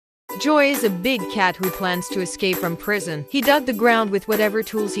Joy is a big cat who plans to escape from prison. He dug the ground with whatever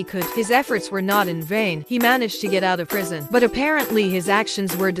tools he could. His efforts were not in vain. He managed to get out of prison. But apparently his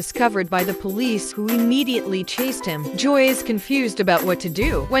actions were discovered by the police, who immediately chased him. Joy is confused about what to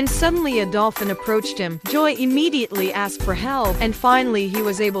do. When suddenly a dolphin approached him, Joy immediately asked for help, and finally he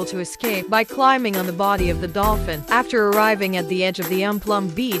was able to escape by climbing on the body of the dolphin. After arriving at the edge of the Plum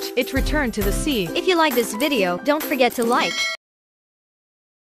Beach, it returned to the sea. If you like this video, don't forget to like,